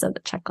purpose of the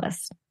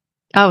checklist.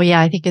 Oh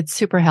yeah, I think it's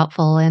super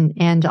helpful,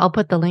 and I'll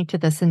put the link to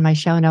this in my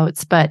show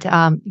notes. But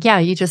yeah,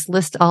 you just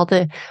list all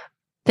the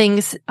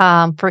things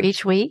for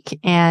each week,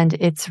 and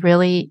it's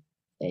really,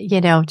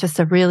 just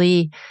a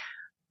really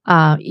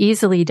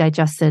easily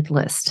digested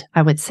list,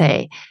 I would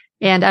say.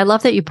 And I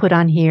love that you put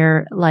on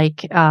here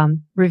like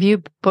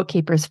review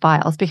bookkeepers'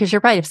 files, because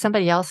you're right. If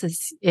somebody else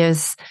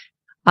is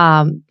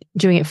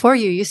doing it for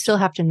you, you still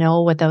have to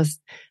know what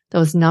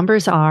those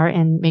numbers are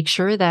and make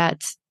sure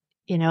that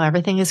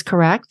everything is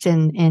correct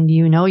and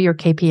your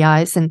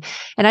KPIs. And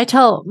I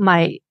tell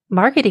my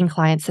marketing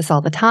clients this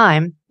all the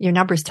time, your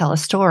numbers tell a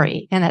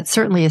story. And that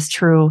certainly is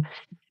true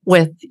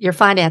with your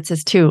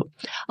finances too.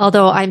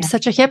 Although I'm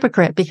such a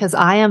hypocrite because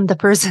I am the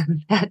person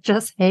that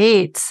just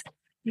hates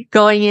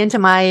going into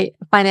my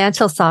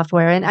financial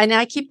software. And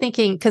I keep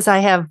thinking, because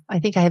I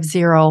think I have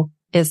Xero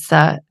is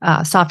the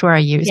software I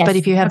use. Yes. But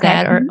if you have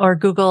that or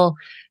Google,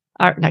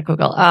 or not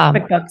Google,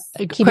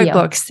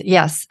 QuickBooks,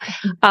 yes.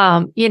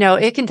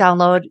 It can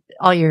download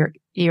all your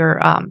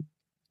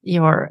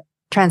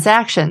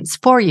transactions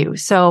for you.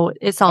 So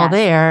it's all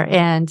there,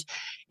 and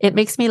it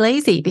makes me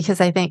lazy because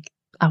I think,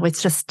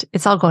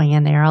 it's all going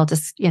in there. I'll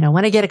just,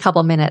 when I get a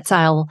couple minutes,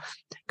 I'll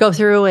go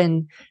through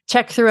and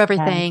check through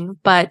everything.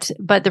 But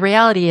the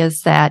reality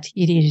is that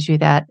you need to do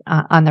that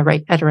at a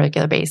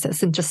regular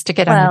basis, and just stick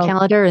it on your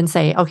calendar and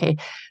say, okay,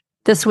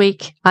 this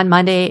week on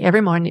Monday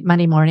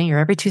morning or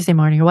every Tuesday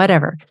morning or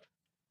whatever,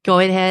 go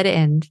ahead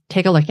and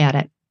take a look at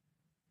it.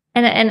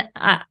 And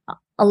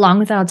along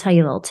with that, I'll tell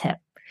you a little tip.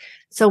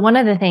 So one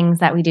of the things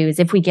that we do is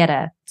if we get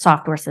a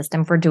software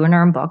system for doing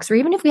our own books, or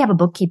even if we have a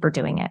bookkeeper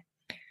doing it,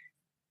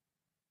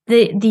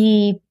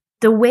 the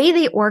way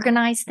they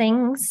organize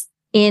things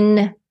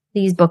in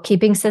these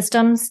bookkeeping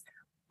systems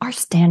are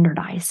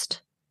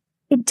standardized.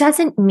 It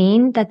doesn't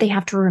mean that they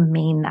have to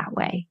remain that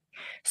way.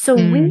 So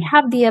we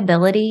have the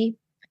ability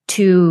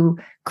to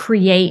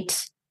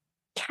create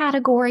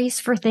categories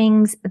for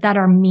things that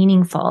are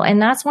meaningful.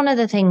 And that's one of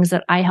the things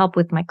that I help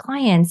with my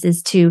clients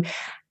is to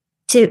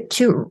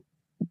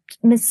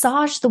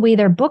massage the way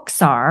their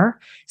books are.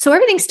 So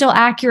everything's still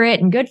accurate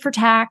and good for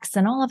tax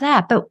and all of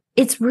that. But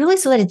it's really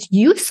so that it's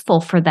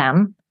useful for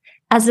them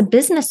as a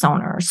business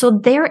owner. So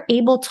they're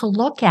able to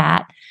look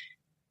at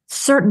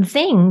certain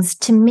things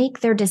to make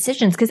their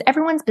decisions, because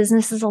everyone's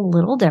business is a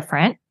little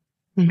different.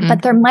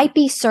 But there might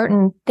be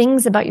certain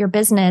things about your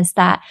business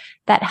that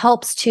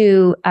helps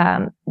to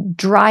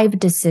drive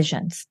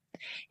decisions.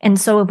 And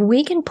so if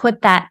we can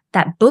put that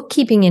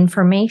bookkeeping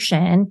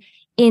information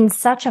in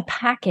such a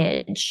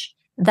package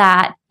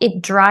that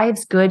it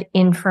drives good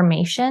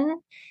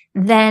information,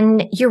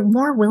 then you're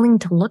more willing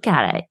to look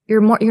at it.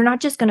 You're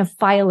not just going to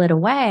file it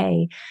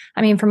away.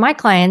 I mean, for my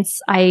clients,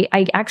 I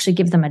actually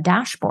give them a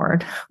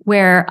dashboard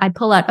where I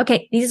pull out,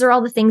 okay, these are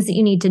all the things that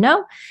you need to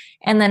know.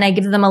 And then I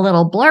give them a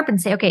little blurb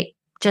and say, okay,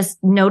 just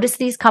notice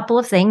these couple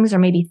of things, or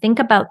maybe think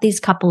about these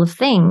couple of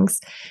things,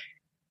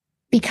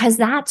 because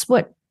that's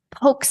what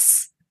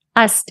pokes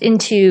us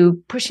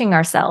into pushing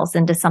ourselves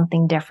into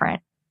something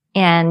different.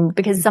 And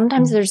because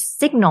sometimes there's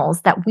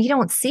signals that we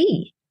don't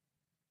see.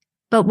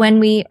 But when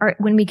we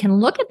can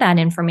look at that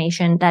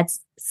information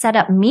that's set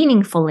up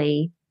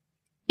meaningfully,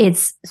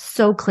 it's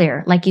so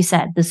clear. Like you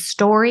said, the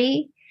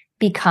story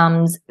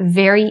becomes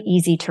very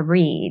easy to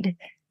read.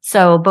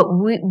 So, but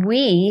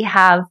we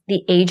have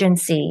the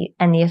agency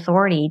and the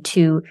authority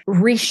to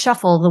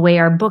reshuffle the way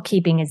our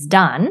bookkeeping is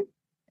done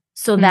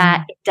so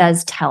that it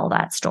does tell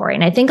that story.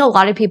 And I think a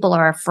lot of people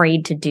are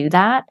afraid to do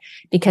that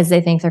because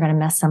they think they're going to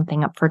mess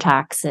something up for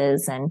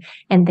taxes and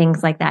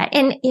things like that.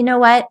 And you know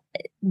what?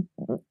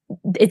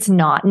 It's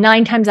not.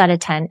 9 times out of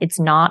 10, it's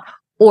not.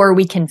 Or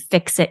we can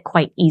fix it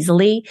quite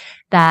easily.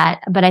 But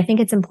I think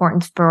it's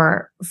important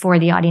for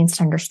the audience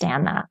to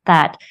understand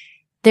that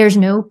there's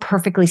no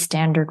perfectly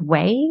standard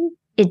way.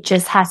 It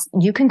just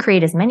you can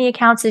create as many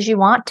accounts as you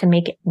want to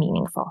make it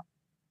meaningful.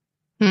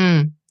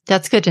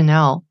 That's good to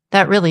know.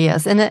 That really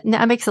is. And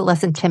that makes it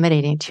less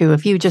intimidating too.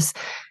 If you just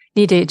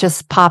need to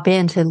just pop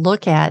in to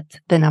look at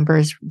the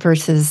numbers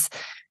versus,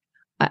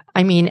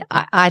 I mean,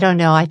 I don't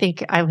know. I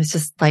think I was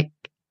just like,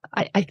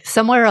 I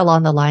somewhere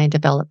along the line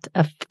developed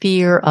a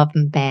fear of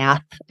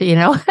math,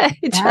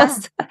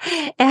 it's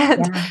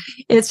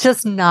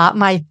just not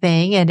my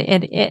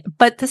thing.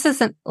 But this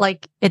isn't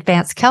like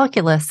advanced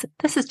calculus.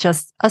 This is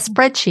just a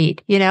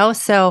spreadsheet,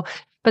 so,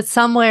 but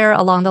somewhere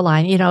along the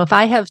line, if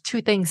I have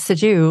 2 things to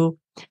do,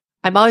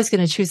 I'm always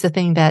going to choose the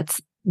thing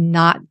that's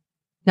not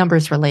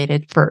numbers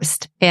related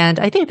first. And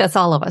I think that's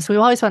all of us. We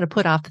always want to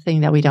put off the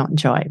thing that we don't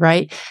enjoy,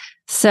 right?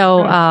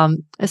 So,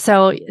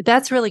 so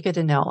that's really good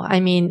to know. I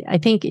mean, I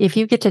think if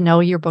you get to know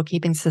your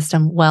bookkeeping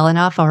system well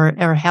enough, or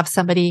have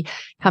somebody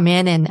come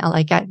in and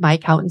like my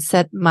accountant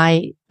set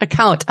my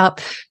account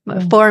up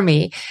for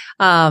me,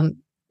 so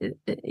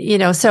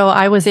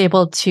I was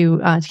able to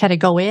kind of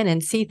go in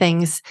and see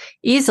things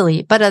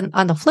easily. But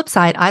on the flip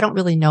side, I don't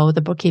really know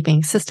the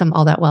bookkeeping system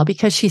all that well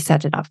because she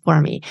set it up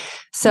for me.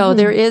 So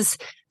there is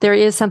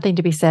something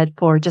to be said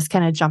for just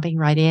kind of jumping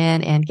right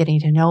in and getting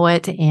to know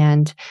it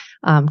and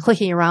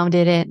clicking around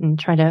in it and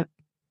trying to,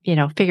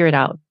 figure it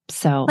out.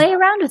 So play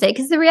around with it,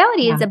 because the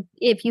reality is that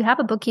if you have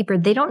a bookkeeper,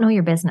 they don't know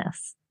your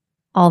business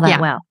all that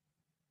well.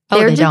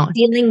 They're just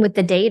dealing with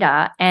the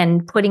data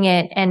and putting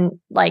it in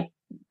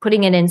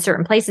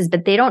certain places,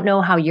 but they don't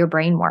know how your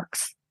brain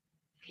works.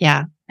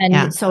 Yeah.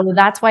 And so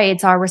that's why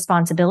it's our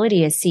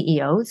responsibility as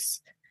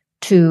CEOs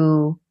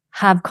to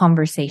have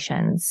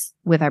conversations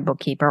with our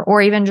bookkeeper, or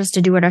even just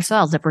to do it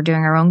ourselves if we're doing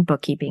our own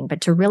bookkeeping,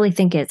 but to really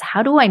think is,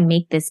 how do I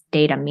make this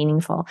data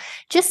meaningful?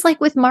 Just like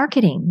with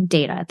marketing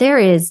data, there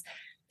is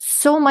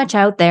so much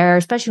out there,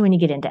 especially when you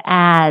get into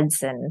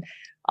ads and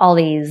all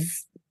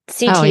these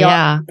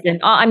CTR.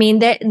 I mean,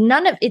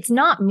 it's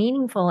not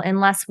meaningful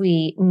unless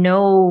we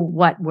know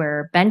what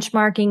we're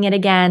benchmarking it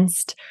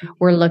against.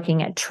 We're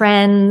looking at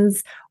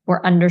trends.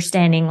 We're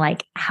understanding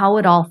like how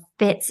it all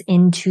fits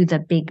into the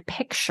big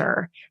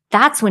picture.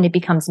 That's when it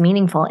becomes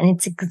meaningful. And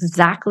it's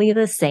exactly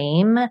the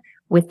same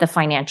with the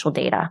financial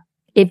data.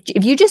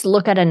 If you just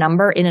look at a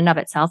number in and of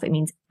itself, it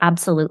means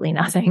absolutely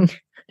nothing.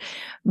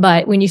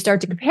 But when you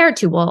start to compare it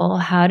to, well,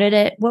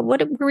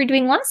 what were we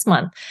doing last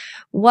month?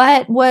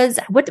 What was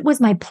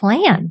my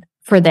plan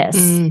for this?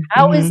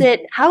 How is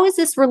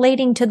this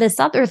relating to this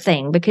other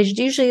thing? Because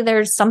usually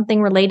there's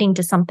something relating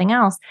to something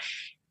else.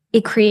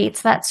 It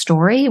creates that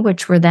story,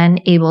 which we're then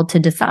able to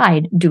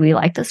decide, do we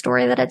like the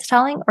story that it's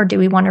telling, or do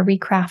we want to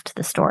recraft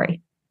the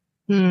story?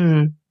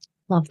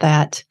 Love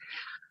that.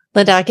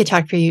 Lynda, I could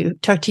talk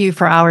to you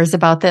for hours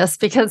about this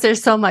because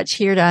there's so much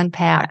here to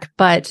unpack.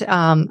 But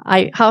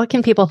how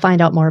can people find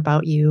out more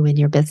about you and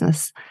your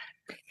business?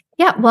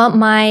 Yeah, well,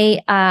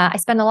 I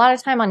spend a lot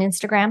of time on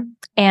Instagram,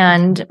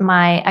 and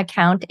my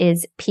account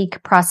is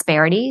Peak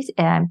Prosperity.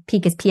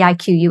 Peak is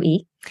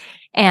PIQUE.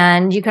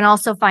 And you can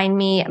also find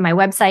me. My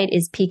website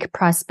is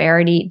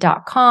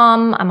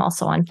peakprosperity.com. I'm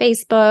also on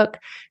Facebook.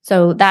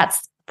 So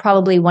that's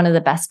probably one of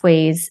the best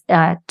ways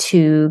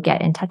to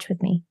get in touch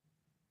with me.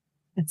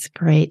 That's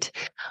great.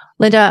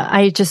 Lynda,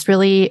 I just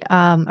really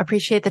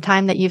appreciate the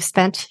time that you've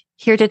spent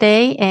here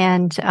today.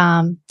 And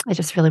I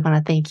just really want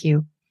to thank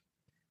you.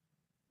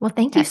 Well,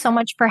 thank you so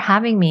much for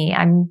having me.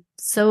 I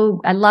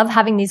love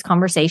having these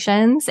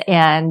conversations,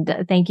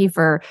 and thank you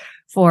for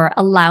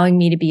allowing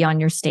me to be on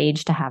your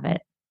stage to have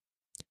it.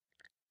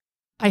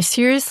 I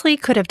seriously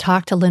could have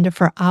talked to Lynda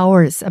for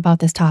hours about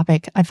this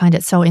topic. I find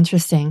it so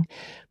interesting,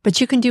 but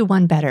you can do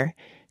one better.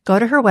 Go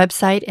to her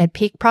website at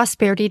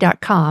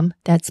peakprosperity.com,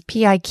 that's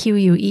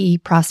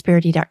Pique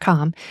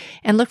prosperity.com,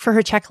 and look for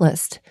her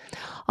checklist.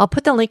 I'll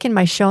put the link in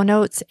my show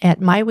notes at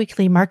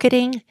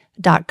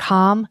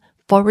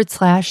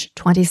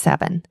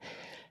myweeklymarketing.com/27.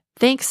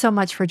 Thanks so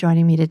much for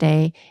joining me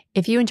today.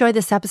 If you enjoyed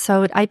this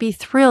episode, I'd be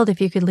thrilled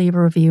if you could leave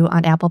a review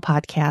on Apple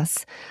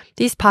Podcasts.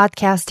 These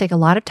podcasts take a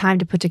lot of time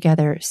to put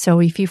together, so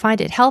if you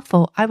find it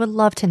helpful, I would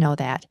love to know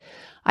that.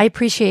 I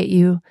appreciate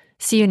you.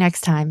 See you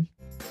next time.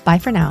 Bye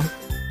for now.